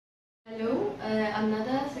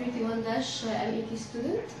another 31-MET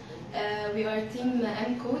student. We are team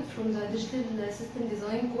MCode from the Digital System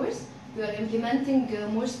Design course. We are implementing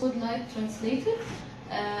Morse code light translator.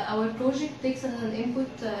 Our project takes as an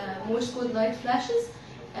input Morse code light flashes,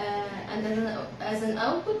 and as an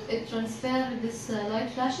output it transfers this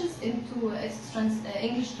light flashes into its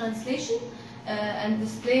English translation and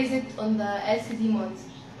displays it on the LCD monitor.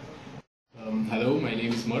 Hello, my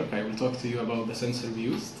name is Mark. I will talk to you about the sensor we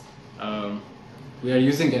used. We are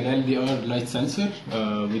using an LDR light sensor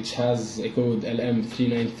which has a code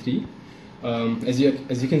LM393. As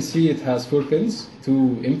you can see, it has 4 pins,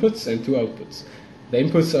 2 inputs and 2 outputs. The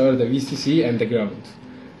inputs are the VCC and the ground,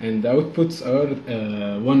 and the outputs are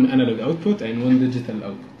 1 analog output and 1 digital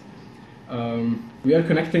output. We are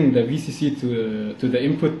connecting the VCC to the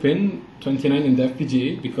input pin 29 in the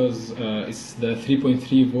FPGA because it's the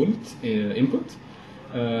 3.3 volt input,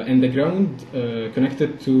 and the ground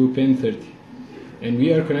connected to pin 30. And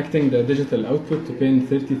we are connecting the digital output to pin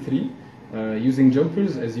 33 using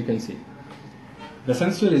jumpers, as you can see. The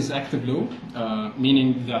sensor is active low,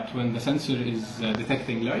 meaning that when the sensor is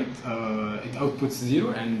detecting light, it outputs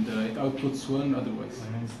 0 and it outputs 1 otherwise.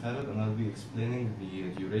 My name is Khaled, and I'll be explaining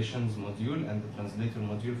the durations module and the translator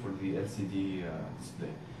module for the LCD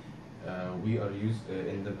display. We are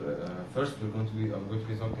in the first. I'm going to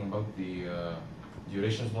be talking about the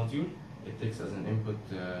durations module. It takes as an input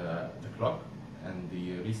the clock and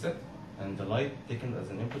the reset, and the light taken as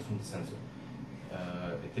an input from the sensor.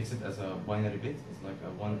 It takes it as a binary bit, it's like a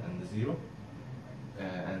 1 and a 0,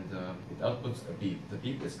 and it outputs a beep. The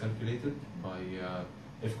beep is calculated by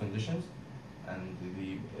if conditions, and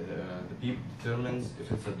the beep determines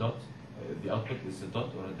if it's a dot, the output is a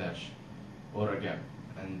dot or a dash, or a gap.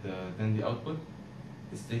 And then the output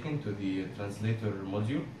is taken to the translator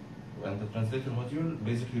module, and the translator module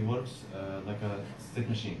basically works like a state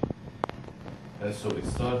machine. So it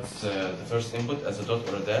starts the first input as a dot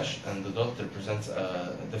or a dash, and the dot represents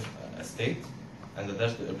a state, and the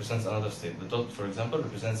dash represents another state. The dot, for example,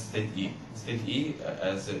 represents state E. State E,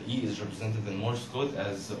 as E is represented in Morse code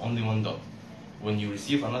as only 1 dot. When you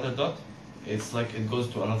receive another dot, it's like it goes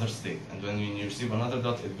to another state, and when you receive another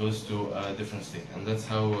dot, it goes to a different state. And that's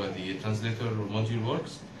how the translator module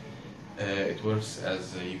works. It works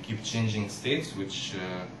as you keep changing states, which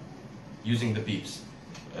using the beeps.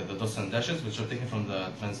 The dots and dashes, which are taken from the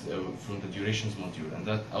durations module, and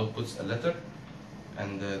that outputs a letter,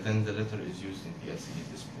 and then the letter is used in the LCD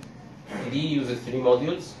display. LCD uses 3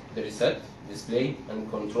 modules: the reset, display, and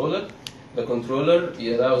controller. The controller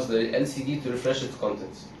allows the LCD to refresh its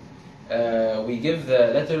contents. We give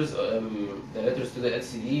the letters to the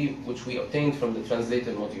LCD, which we obtained from the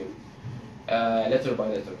translator module, letter by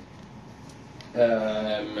letter.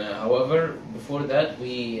 However, before that,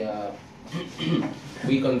 we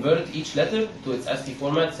convert each letter to its ASCII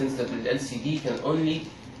format, since that the LCD can only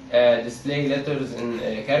display letters and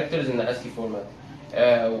characters in the ASCII format.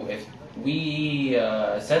 If we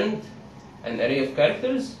send an array of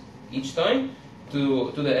characters each time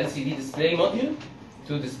to the LCD display module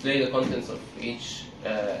to display the contents of each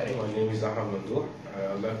array. My name is Ahmed Mandour.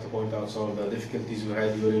 I'd like to point out some of the difficulties we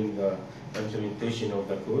had during the implementation of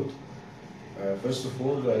the code. First of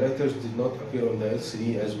all, the letters did not appear on the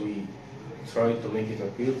LCD as we tried to make it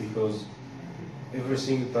appear, because every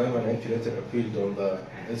single time an empty letter appeared on the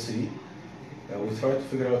LCD, we tried to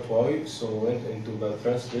figure out why, so we went into the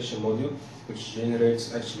translation module, which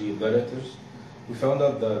generates actually the letters. We found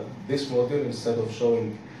out that this module, instead of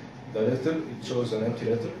showing the letter, it shows an empty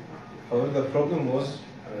letter. However, the problem was,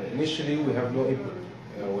 initially we have no input.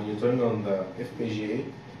 When you turn on the FPGA,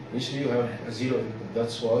 initially you have a 0 input.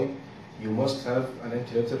 That's why you must have an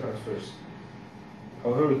empty letter at first.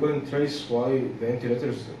 However, we couldn't trace why the empty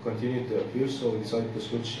letters continued to appear, so we decided to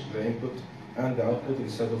switch the input and the output.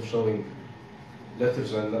 Instead of showing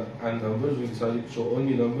letters and numbers, we decided to show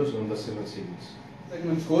only numbers on the 7 segments.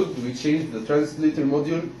 Segment code, we changed the translator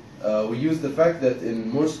module. We used the fact that in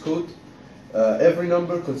Morse code, every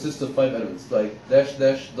number consists of 5 elements, like dash,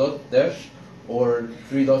 dash, dot, dash, or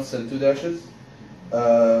 3 dots and 2 dashes,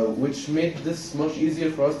 which made this much easier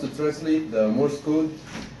for us to translate the Morse code.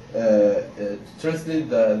 To translate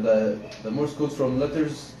the Morse code from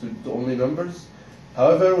letters to only numbers.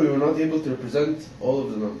 However, we were not able to represent all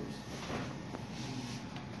of the numbers.